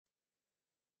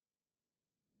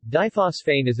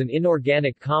Diphosphane is an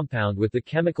inorganic compound with the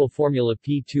chemical formula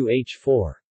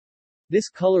P2H4. This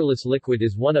colorless liquid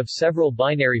is one of several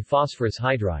binary phosphorus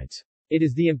hydrides. It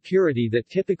is the impurity that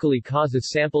typically causes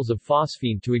samples of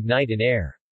phosphine to ignite in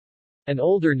air. An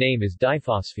older name is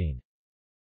diphosphine.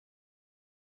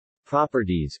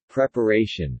 Properties,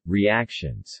 preparation,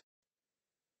 reactions.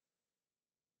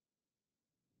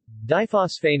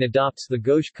 Diphosphane adopts the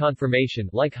gauche conformation,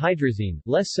 like hydrazine,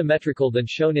 less symmetrical than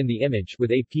shown in the image,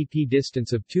 with a pp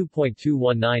distance of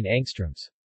 2.219 angstroms.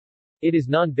 It is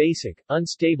non-basic,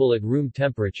 unstable at room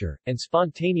temperature, and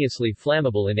spontaneously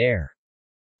flammable in air.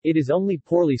 It is only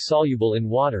poorly soluble in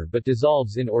water but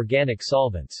dissolves in organic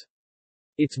solvents.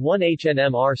 Its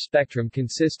 1-HNMR spectrum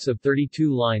consists of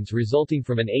 32 lines resulting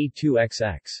from an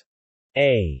A2XX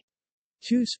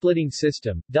A2 splitting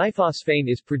system. Diphosphane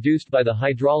is produced by the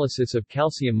hydrolysis of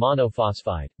calcium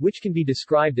monophosphide, which can be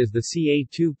described as the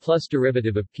Ca2+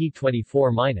 derivative of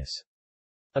P24-.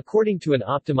 According to an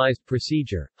optimized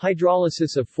procedure,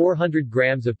 hydrolysis of 400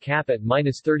 grams of Cap at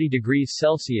 -30 degrees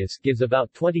Celsius gives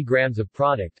about 20 grams of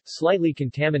product, slightly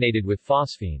contaminated with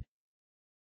phosphine.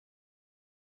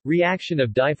 Reaction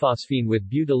of diphosphine with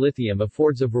butyllithium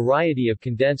affords a variety of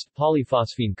condensed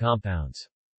polyphosphine compounds.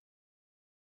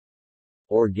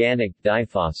 Organic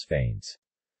diphosphanes.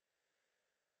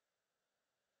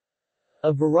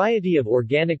 A variety of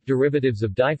organic derivatives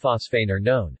of diphosphane are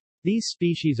known. These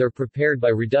species are prepared by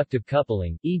reductive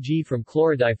coupling, e.g. from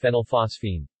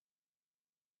chlorodiphenylphosphine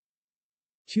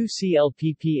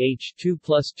 2-ClPPH2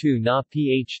 plus 2 Na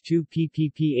PH2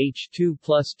 PPPH2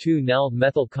 plus 2 Nal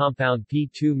methyl compound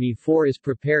P2Me4 is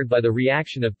prepared by the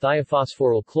reaction of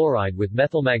thiophosphoryl chloride with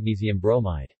methylmagnesium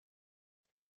bromide.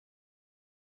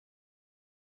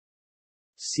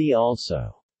 See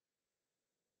also: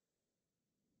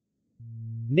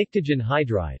 Pnictogen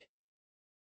hydride.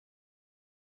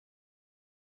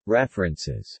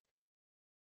 References